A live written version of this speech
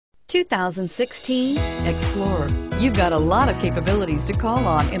2016 Explorer. You've got a lot of capabilities to call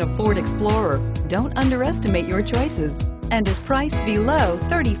on in a Ford Explorer. Don't underestimate your choices, and is priced below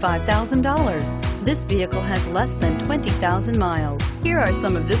 $35,000. This vehicle has less than 20,000 miles. Here are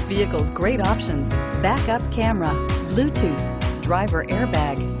some of this vehicle's great options: backup camera, Bluetooth, driver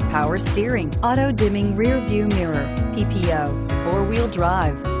airbag, power steering, auto-dimming rear view mirror, PPO, four-wheel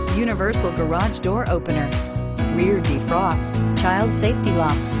drive, universal garage door opener, rear defrost, child safety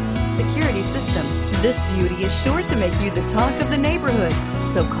locks, security system. This beauty is sure to make you the talk of the neighborhood.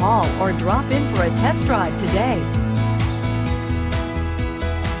 So call or drop in for a test drive today.